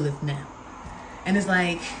Lilith now, and it's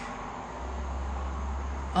like,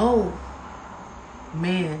 oh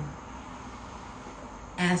man,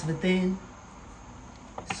 as within,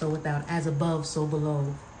 so without, as above, so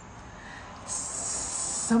below.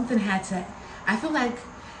 something had to, I feel like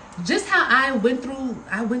just how I went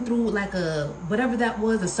through like a, whatever that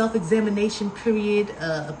was, a self-examination period,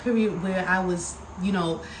 a period where I was, you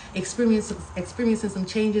know, experiencing some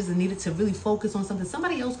changes and needed to really focus on something.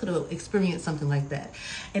 Somebody else could have experienced something like that.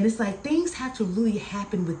 And it's like things have to really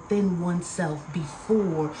happen within oneself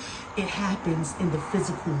before it happens in the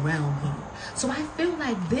physical realm here. So I feel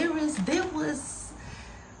like there was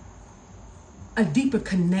a deeper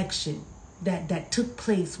connection that took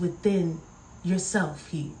place within yourself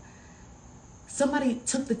here. Somebody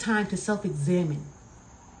took the time to self-examine.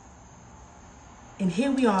 And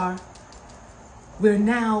here we are, where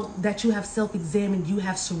now that you have self-examined, you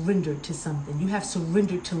have surrendered to something. You have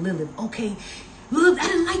surrendered to Lilith. Okay, Lilith, I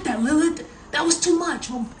didn't like that, Lilith. That was too much.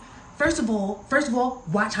 Well, first of all,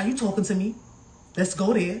 watch how you talking to me. Let's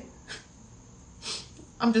go there.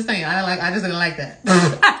 I'm just saying, I just didn't like that.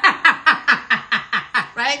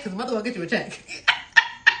 Right? Because mother will get you a check.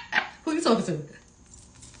 Who you talking to?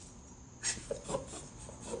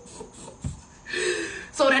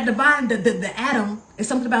 So that divine, the Adam is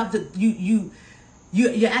something about the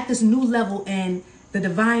you're at this new level, and the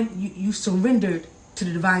divine, you surrendered to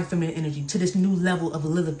the divine feminine energy, to this new level of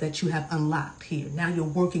Lilith that you have unlocked here. Now you're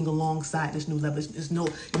working alongside this new level. It's no,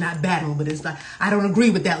 you're not battling, but it's like, I don't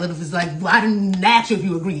agree with that, Lilith. It's like, well, I didn't ask you if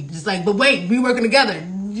you agreed. It's like, but wait, we working together.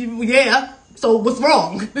 Yeah. So what's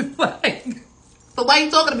wrong? So why are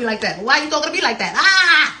you talking to me like that? Why are you talking to me like that?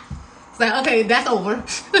 It's like, okay, that's over.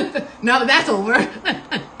 Now that that's over,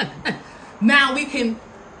 now we can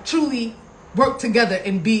truly work together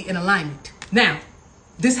and be in alignment. Now,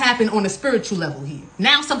 this happened on a spiritual level here.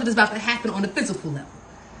 Now something is about to happen on a physical level,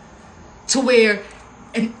 to where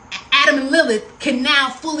an Adam and Lilith can now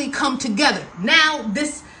fully come together. Now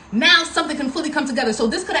something can fully come together. So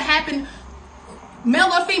this could have happened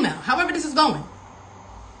male or female, however this is going.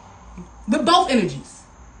 With both energies.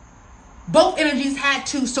 Both energies had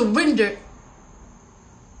to surrender.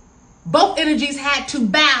 Both energies had to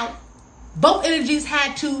bow. Both energies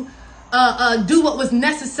had to do what was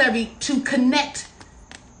necessary to connect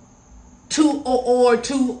to or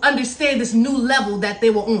to understand this new level that they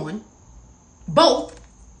were on. Both.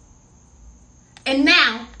 And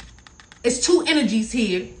now it's two energies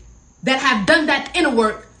here that have done that inner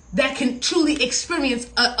work, that can truly experience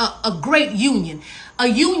a great union. A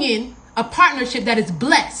union, a partnership that is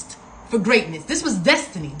blessed for greatness. This was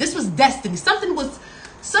destiny. This was destiny. Something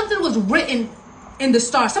was written in the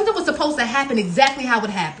stars. Something was supposed to happen exactly how it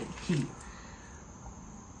happened here.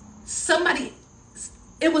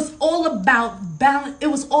 It was all about balance. It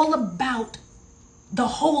was all about the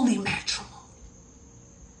holy matrimony.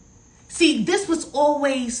 See, this was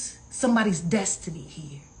always somebody's destiny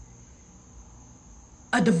here.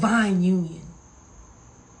 A divine union.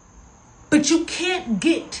 But you can't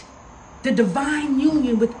get the divine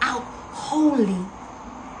union without holy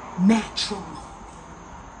matrimony.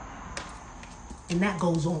 And that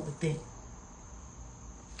goes on within.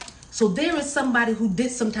 So there is somebody who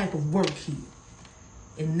did some type of work here.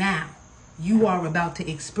 And now you are about to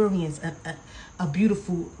experience a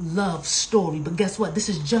beautiful love story. But guess what? This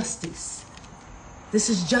is justice. This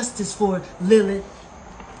is justice for Lilith.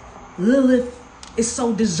 Lilith is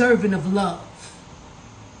so deserving of love.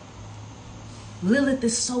 Lilith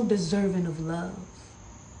is so deserving of love.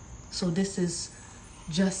 So this is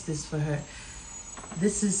justice for her.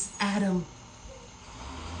 This is Adam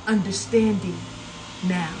understanding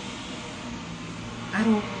now. I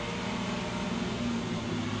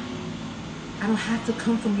don't have to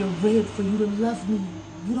come from your rib for you to love me.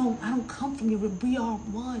 I don't come from your rib. We are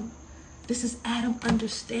one. This is Adam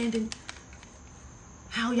understanding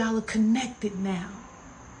how y'all are connected now.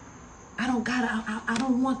 I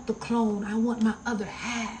don't want the clone. I want my other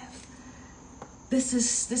half. This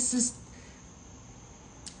is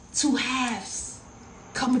two halves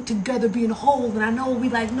coming together, being whole. And I know we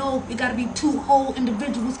like, no, it gotta be two whole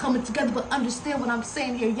individuals coming together, but understand what I'm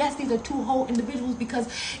saying here. Yes, these are two whole individuals because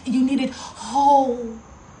you needed holy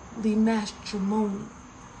matrimony.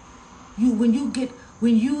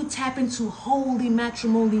 When you tap into holy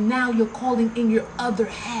matrimony, now you're calling in your other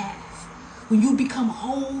half. When you become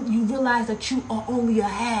whole, you realize that you are only a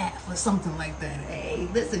half or something like that. Hey,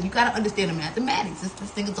 listen, you got to understand the mathematics.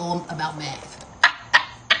 This thing is all about math.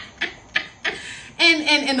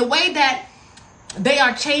 And the way that they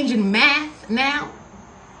are changing math now,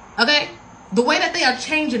 okay? The way that they are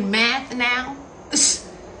changing math now,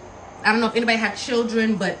 I don't know if anybody had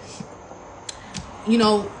children, but, you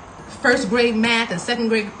know, first grade math and second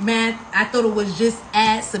grade math, I thought it was just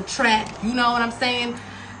add, subtract, you know what I'm saying?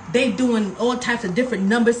 they doing all types of different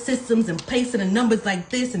number systems and placing the numbers like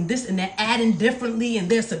this, and they're adding differently and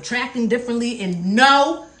they're subtracting differently. And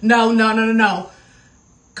no.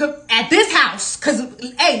 At this house, because,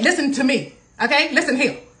 hey, listen to me, okay? Listen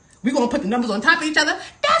here. We're going to put the numbers on top of each other.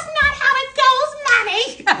 That's not how it goes,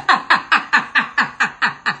 mommy.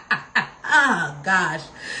 Oh, gosh.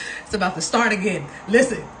 It's about to start again.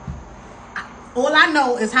 Listen. All I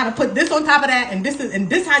know is how to put this on top of that, and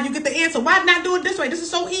this how you get the answer. Why not do it this way? This is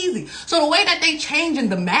so easy. So the way that they changing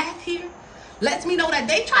the math here lets me know that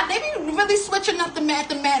they be really switching up the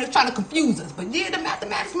mathematics, trying to confuse us. But yeah, the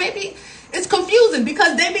mathematics maybe it's confusing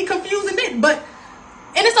because they be confusing it. And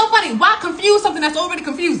it's so funny. Why confuse something that's already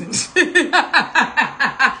confusing?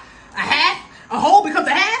 A whole becomes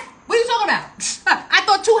a half? What are you talking about? I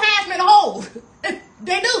thought two halves made a whole.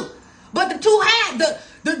 They do. But the two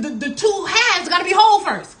halves got to be whole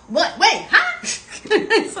first. What? Wait, huh?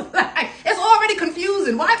 It's already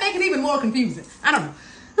confusing. Why make it even more confusing? I don't know.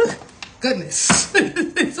 Goodness.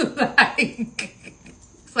 It's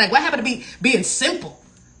like what happened to being simple?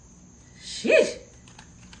 Sheesh.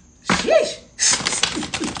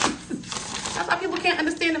 That's why people can't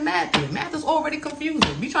understand the math here. Math is already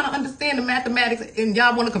confusing. You trying to understand the mathematics and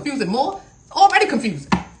y'all want to confuse it more? Already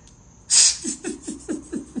confusing.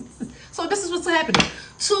 So this is what's happening.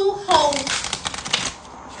 Two wholes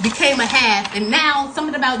became a half, and now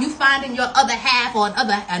something about you finding your other half or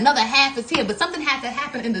another half is here. But something had to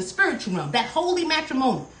happen in the spiritual realm. That holy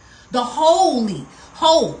matrimony. The holy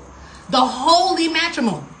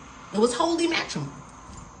matrimony. It was holy matrimony.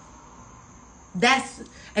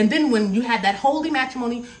 And then when you have that holy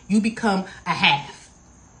matrimony, you become a half.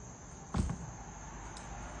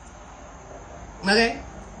 Okay?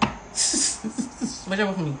 What y'all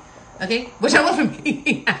want from me? Okay? What y'all want from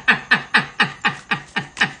me?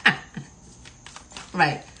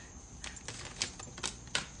 Right.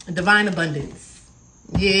 Divine abundance.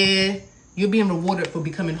 Yeah. You're being rewarded for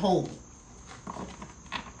becoming whole.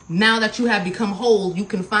 Now that you have become whole, you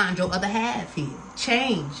can find your other half here.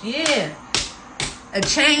 Change. Yeah. A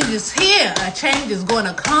change is here. A change is going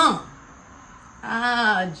to come.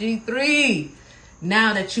 G3.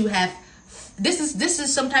 Now that you have, this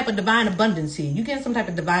is some type of divine abundance here. You get some type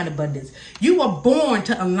of divine abundance. You were born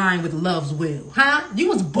to align with love's will, huh? You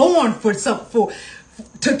was born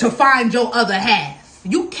to find your other half.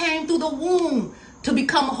 You came through the womb to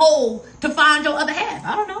become whole, to find your other half.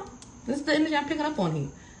 I don't know. This is the energy I'm picking up on here.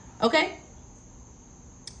 Okay?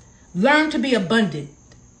 Learn to be abundant,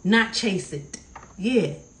 not chase it.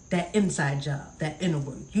 Yeah, that inside job, that inner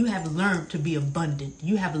work. You have learned to be abundant.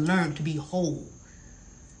 You have learned to be whole.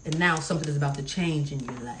 And now something is about to change in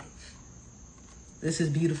your life. This is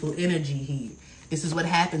beautiful energy here. This is what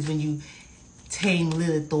happens when you tame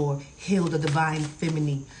Lilith or heal the divine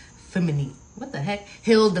feminine. What the heck?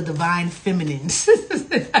 Heal the divine feminine.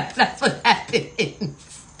 That's what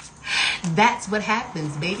happens. That's what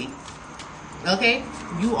happens, baby. Okay?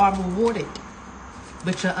 You are rewarded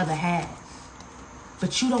with your other half.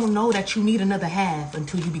 But you don't know that you need another half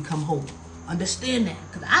until you become whole. Understand that.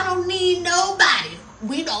 Because I don't need nobody.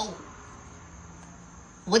 We know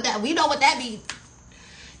what that means.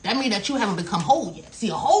 That means that you haven't become whole yet. See,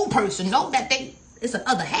 a whole person know that it's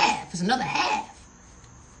another half. It's another half.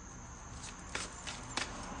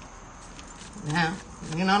 Now,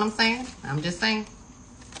 you know what I'm saying? I'm just saying.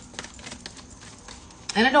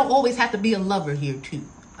 And it don't always have to be a lover here too.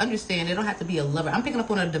 Understand, it don't have to be a lover. I'm picking up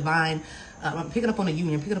on a divine, I'm picking up on a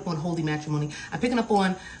union, I'm picking up on holy matrimony. I'm picking up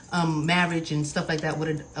on marriage and stuff like that with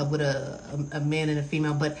a man and a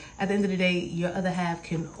female. But at the end of the day, your other half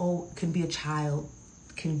can be a child,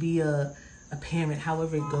 can be a parent,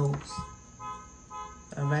 however it goes.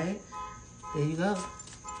 All right? There you go.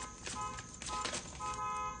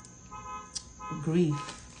 Grief.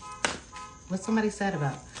 What's somebody sad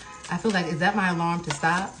about? I feel like, is that my alarm to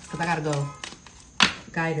stop? Because I gotta go.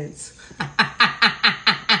 Guidance.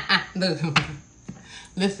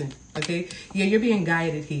 Listen, okay? Yeah, you're being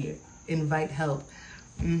guided here. Invite help.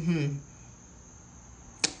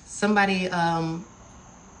 Somebody,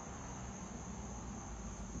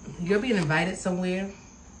 you're being invited somewhere.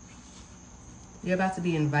 You're about to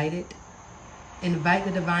be invited. Invite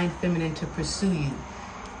the divine feminine to pursue you.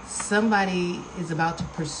 Somebody is about to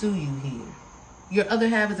pursue you here. Your other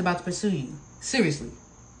half is about to pursue you. Seriously.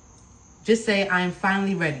 Just say, I am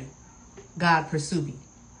finally ready. God, pursue me.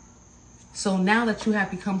 So now that you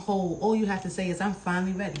have become whole, all you have to say is, I'm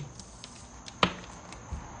finally ready.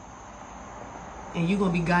 And you're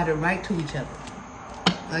going to be guided right to each other.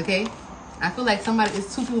 Okay? I feel like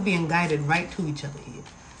it's two people being guided right to each other here.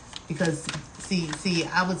 Because, see,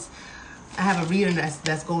 I was I have a reading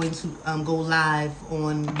that's going to go live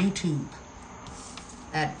on YouTube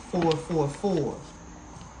at 444.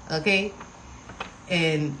 Okay?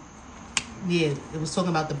 And yeah, it was talking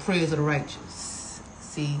about the prayers of the righteous.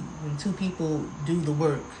 See, when two people do the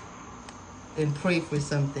work and pray for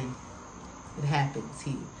something, it happens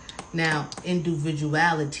here. Now,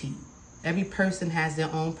 individuality. Every person has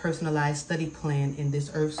their own personalized study plan in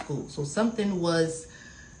this earth school. So something was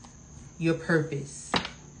your purpose.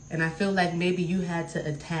 And I feel like maybe you had to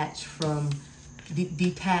detach from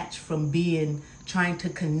trying to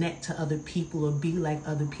connect to other people or be like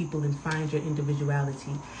other people and find your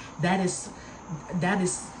individuality. This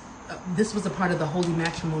was a part of the holy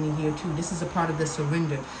matrimony here too. This is a part of the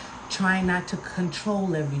surrender. Trying not to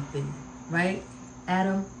control everything, right?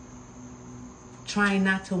 Adam, trying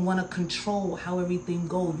not to want to control how everything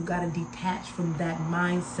goes. You got to detach from that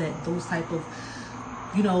mindset, those type of,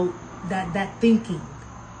 that thinking,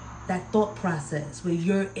 that thought process where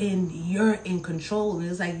you're in control. And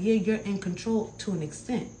it's like, yeah, you're in control to an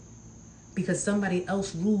extent because somebody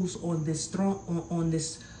else rules on this throne, on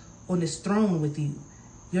this throne with you.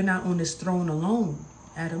 You're not on this throne alone,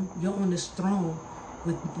 Adam. You're on this throne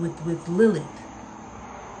with Lilith.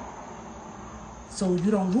 So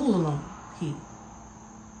you don't rule alone here.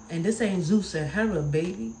 And this ain't Zeus and Hera,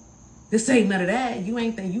 baby. This ain't none of that. You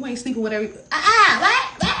ain't sleeping with every. What?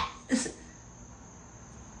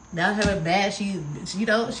 Now Hera bad. She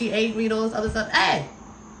angry, those other stuff. Hey,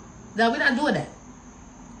 no, we're not doing that.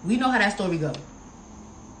 We know how that story goes,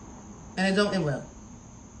 and it don't end well.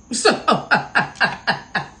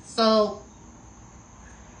 So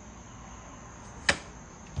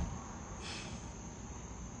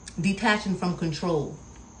detaching from control.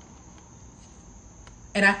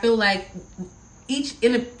 And I feel like each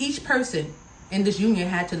person in this union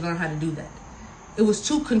had to learn how to do that. It was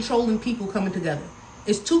two controlling people coming together.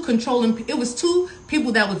 It was two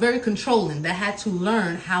people that were very controlling that had to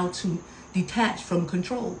learn how to detach from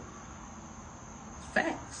control.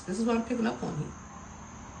 Facts. This is what I'm picking up on here.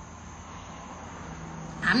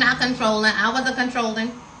 I'm not controlling. I wasn't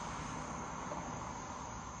controlling.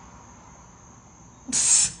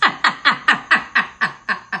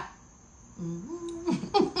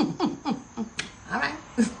 All right.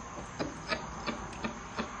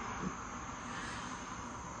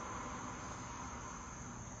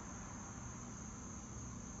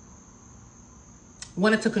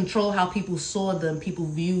 Wanted to control how people saw them, people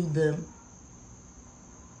viewed them.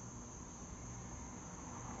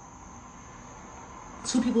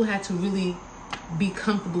 Two people had to really be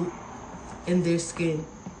comfortable in their skin,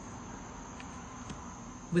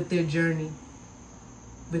 with their journey,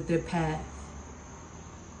 with their path.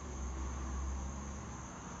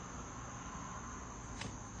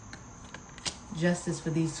 Justice for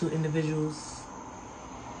these two individuals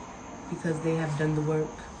because they have done the work.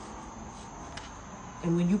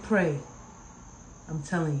 And when you pray, I'm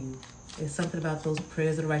telling you, there's something about those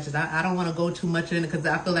prayers of the righteous. I don't want to go too much in it because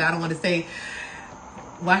I feel like I don't want to say,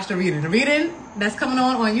 watch the reading. The reading that's coming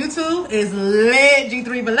on YouTube is lit,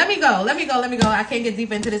 G3. But let me go. I can't get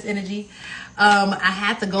deep into this energy. I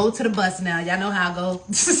have to go to the bus now. Y'all know how I go.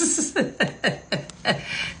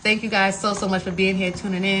 Thank you guys so much for being here,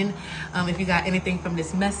 tuning in. If you got anything from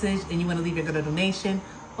this message and you want to leave your good donation,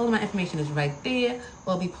 all of my information is right there.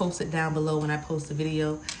 Or be posted down below when I post the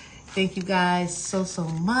video. Thank you guys so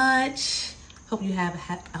much. I hope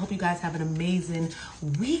you guys have an amazing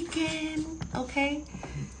weekend. Okay,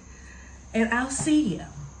 and I'll see you.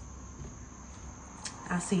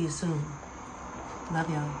 I'll see you soon. Love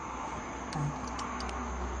y'all. Bye.